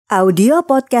Audio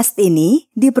podcast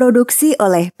ini diproduksi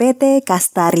oleh PT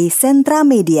Kastari Sentra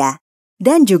Media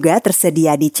dan juga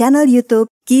tersedia di channel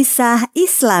YouTube Kisah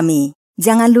Islami.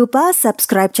 Jangan lupa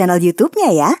subscribe channel YouTube-nya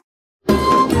ya.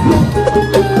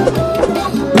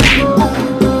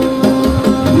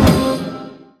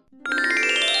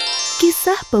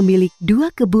 Kisah pemilik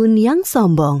dua kebun yang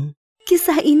sombong.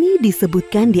 Kisah ini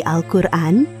disebutkan di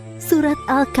Al-Quran, surat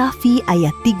Al-Kahfi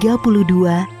ayat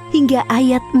 32 hingga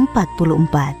ayat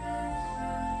 44.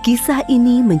 Kisah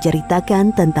ini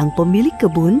menceritakan tentang pemilik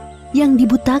kebun yang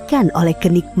dibutakan oleh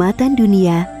kenikmatan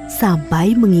dunia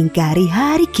sampai mengingkari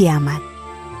hari kiamat.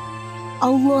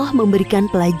 Allah memberikan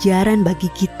pelajaran bagi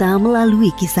kita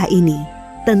melalui kisah ini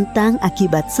tentang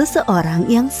akibat seseorang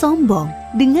yang sombong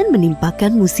dengan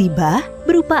menimpakan musibah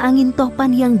berupa angin topan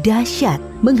yang dahsyat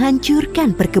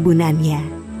menghancurkan perkebunannya.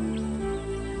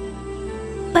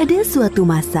 Pada suatu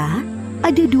masa,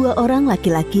 ada dua orang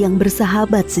laki-laki yang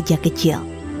bersahabat sejak kecil.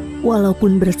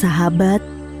 Walaupun bersahabat,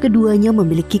 keduanya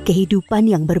memiliki kehidupan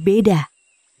yang berbeda.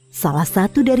 Salah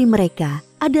satu dari mereka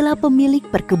adalah pemilik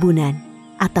perkebunan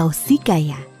atau si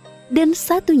kaya, dan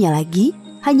satunya lagi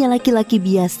hanya laki-laki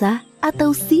biasa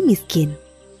atau si miskin.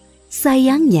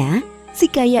 Sayangnya, si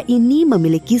kaya ini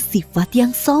memiliki sifat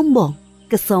yang sombong.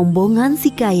 Kesombongan si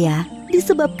kaya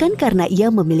disebabkan karena ia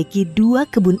memiliki dua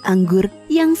kebun anggur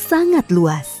yang sangat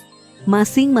luas.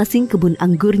 Masing-masing kebun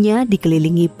anggurnya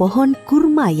dikelilingi pohon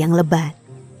kurma yang lebat.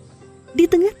 Di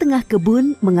tengah-tengah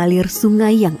kebun mengalir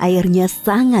sungai yang airnya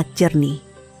sangat jernih.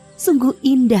 Sungguh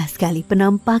indah sekali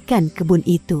penampakan kebun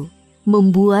itu,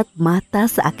 membuat mata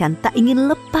seakan tak ingin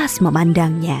lepas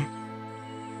memandangnya.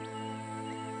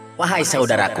 Wahai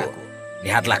saudaraku,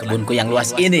 lihatlah kebunku yang luas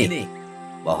ini.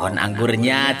 Pohon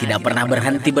anggurnya tidak pernah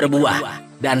berhenti berbuah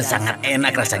dan sangat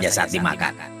enak rasanya saat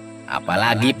dimakan.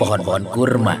 Apalagi pohon-pohon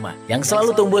kurma yang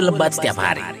selalu tumbuh lebat setiap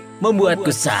hari,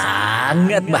 membuatku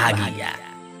sangat bahagia.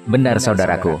 Benar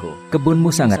saudaraku,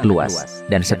 kebunmu sangat luas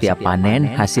dan setiap panen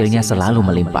hasilnya selalu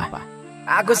melimpah.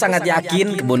 Aku sangat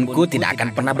yakin kebunku tidak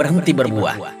akan pernah berhenti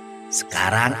berbuah.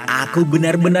 Sekarang aku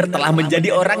benar-benar telah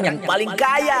menjadi orang yang paling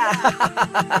kaya.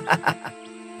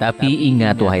 Tapi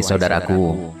ingat wahai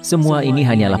saudaraku, semua ini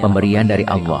hanyalah pemberian dari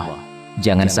Allah.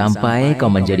 Jangan sampai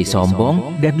kau menjadi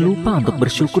sombong dan lupa untuk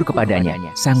bersyukur kepadanya,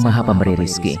 Sang Maha Pemberi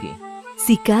Rizki.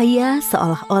 Si kaya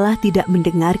seolah-olah tidak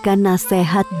mendengarkan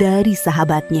nasihat dari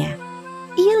sahabatnya.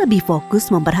 Ia lebih fokus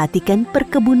memperhatikan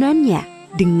perkebunannya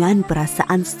dengan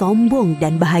perasaan sombong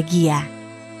dan bahagia.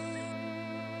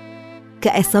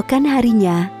 Keesokan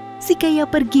harinya, si kaya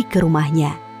pergi ke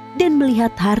rumahnya dan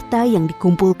melihat harta yang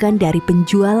dikumpulkan dari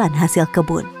penjualan hasil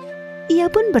kebun. Ia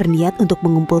pun berniat untuk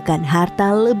mengumpulkan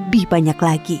harta lebih banyak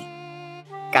lagi.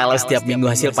 Kalau setiap minggu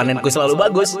hasil panenku selalu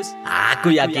bagus,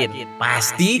 aku yakin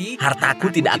pasti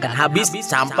hartaku tidak akan habis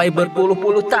sampai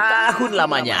berpuluh-puluh tahun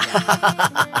lamanya.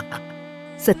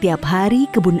 Setiap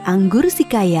hari kebun anggur si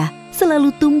kaya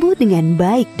selalu tumbuh dengan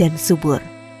baik dan subur.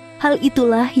 Hal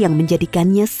itulah yang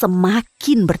menjadikannya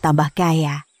semakin bertambah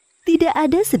kaya. Tidak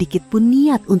ada sedikit pun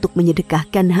niat untuk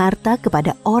menyedekahkan harta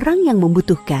kepada orang yang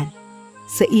membutuhkan.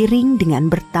 Seiring dengan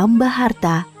bertambah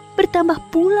harta, bertambah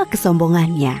pula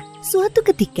kesombongannya. Suatu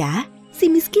ketika,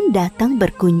 si miskin datang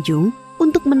berkunjung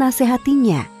untuk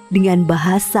menasehatinya dengan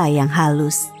bahasa yang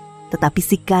halus. Tetapi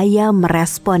si kaya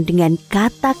merespon dengan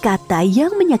kata-kata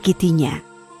yang menyakitinya.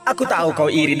 Aku tahu kau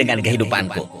iri dengan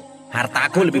kehidupanku.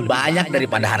 Hartaku lebih banyak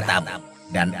daripada hartamu.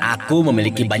 Dan aku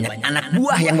memiliki banyak anak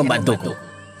buah yang membantuku.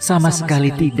 Sama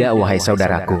sekali tidak wahai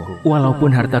saudaraku.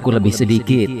 Walaupun hartaku lebih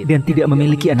sedikit dan tidak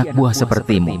memiliki anak buah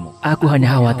sepertimu, aku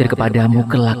hanya khawatir kepadamu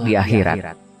kelak di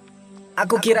akhirat.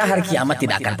 Aku kira hari kiamat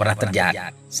tidak akan pernah terjadi.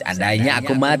 Seandainya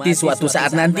aku mati suatu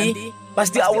saat nanti,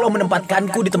 pasti Allah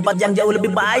menempatkanku di tempat yang jauh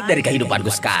lebih baik dari kehidupanku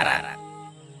sekarang.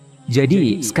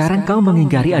 Jadi, sekarang kau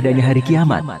mengingkari adanya hari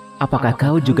kiamat. Apakah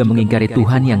kau juga mengingkari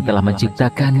Tuhan yang telah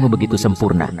menciptakanmu begitu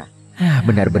sempurna?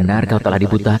 Benar-benar kau telah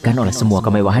dibutakan oleh semua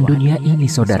kemewahan dunia ini,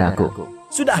 saudaraku.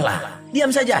 Sudahlah, diam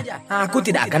saja. Aku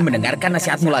tidak akan mendengarkan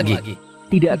nasihatmu lagi.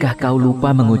 Tidakkah kau lupa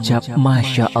mengucap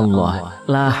Masya Allah,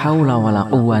 la haula wa la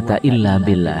quwata illa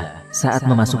billah saat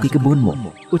memasuki kebunmu?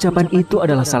 Ucapan itu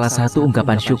adalah salah satu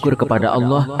ungkapan syukur kepada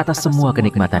Allah atas semua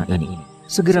kenikmatan ini.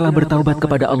 Segeralah bertaubat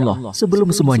kepada Allah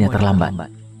sebelum semuanya terlambat.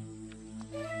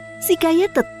 Si kaya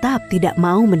tetap tidak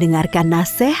mau mendengarkan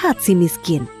nasihat si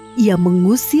miskin. Ia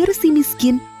mengusir si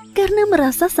miskin karena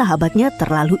merasa sahabatnya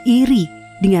terlalu iri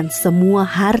dengan semua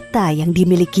harta yang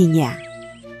dimilikinya.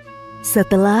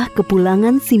 Setelah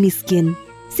kepulangan si miskin,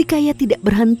 si kaya tidak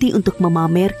berhenti untuk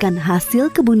memamerkan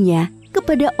hasil kebunnya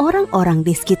kepada orang-orang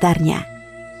di sekitarnya.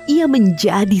 Ia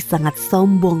menjadi sangat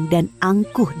sombong dan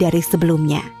angkuh dari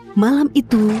sebelumnya. Malam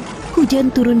itu,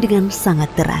 Hujan turun dengan sangat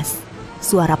deras.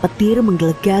 Suara petir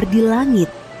menggelegar di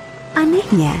langit.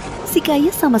 Anehnya, si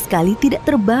kaya sama sekali tidak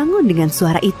terbangun dengan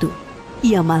suara itu.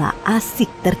 Ia malah asik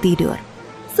tertidur.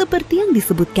 Seperti yang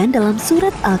disebutkan dalam surat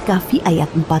Al-Kahfi ayat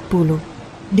 40.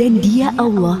 Dan Dia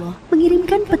Allah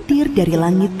mengirimkan petir dari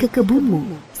langit ke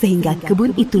kebunmu, sehingga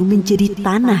kebun itu menjadi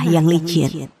tanah yang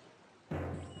licin.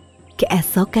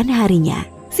 Keesokan harinya,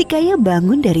 si kaya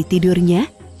bangun dari tidurnya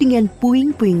dengan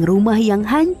puing-puing rumah yang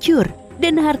hancur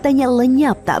dan hartanya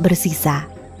lenyap tak bersisa.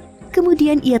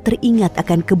 Kemudian ia teringat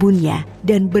akan kebunnya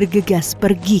dan bergegas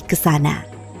pergi ke sana.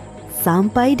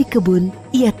 Sampai di kebun,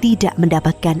 ia tidak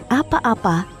mendapatkan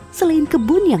apa-apa selain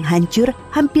kebun yang hancur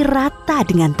hampir rata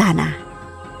dengan tanah.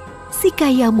 Si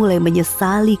kaya mulai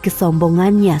menyesali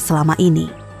kesombongannya selama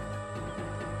ini.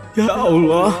 Ya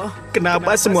Allah,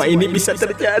 kenapa semua ini bisa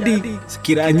terjadi?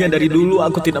 Sekiranya dari dulu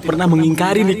aku tidak pernah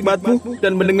mengingkari nikmat-Mu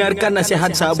dan mendengarkan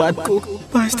nasihat sahabatku,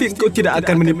 pasti Engkau tidak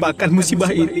akan menimpakan musibah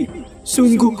ini.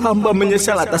 Sungguh hamba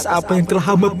menyesal atas apa yang telah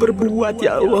hamba perbuat,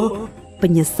 ya Allah.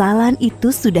 Penyesalan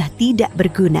itu sudah tidak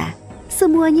berguna.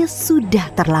 Semuanya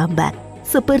sudah terlambat.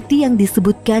 Seperti yang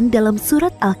disebutkan dalam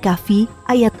surat Al-Kahfi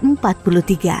ayat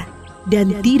 43.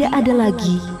 Dan tidak ada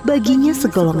lagi baginya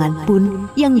segolongan pun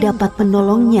yang dapat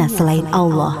menolongnya selain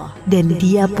Allah, dan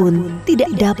dia pun tidak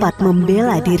dapat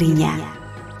membela dirinya.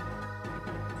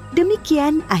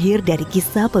 Demikian akhir dari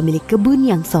kisah pemilik kebun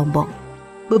yang sombong.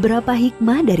 Beberapa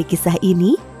hikmah dari kisah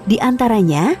ini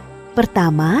diantaranya,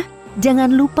 pertama, jangan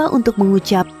lupa untuk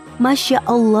mengucap Masya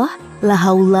Allah, la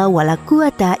haula wa la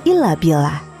quwata illa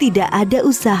billah. Tidak ada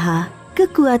usaha,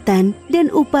 kekuatan, dan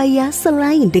upaya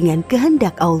selain dengan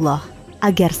kehendak Allah,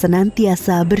 agar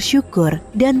senantiasa bersyukur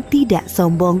dan tidak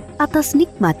sombong atas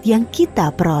nikmat yang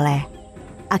kita peroleh.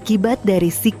 Akibat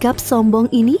dari sikap sombong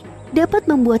ini dapat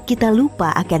membuat kita lupa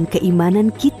akan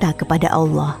keimanan kita kepada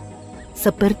Allah,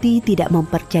 seperti tidak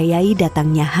mempercayai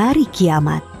datangnya hari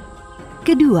kiamat.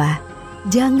 Kedua,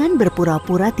 jangan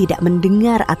berpura-pura tidak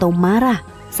mendengar atau marah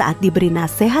saat diberi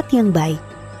nasihat yang baik.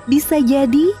 Bisa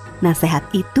jadi nasihat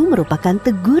itu merupakan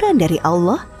teguran dari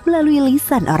Allah melalui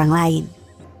lisan orang lain.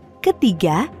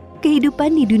 Ketiga,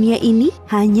 kehidupan di dunia ini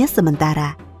hanya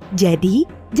sementara. Jadi,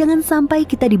 jangan sampai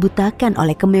kita dibutakan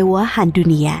oleh kemewahan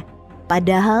dunia.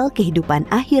 Padahal kehidupan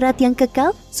akhirat yang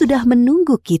kekal sudah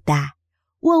menunggu kita.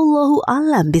 Wallahu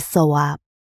a'lam bishawab.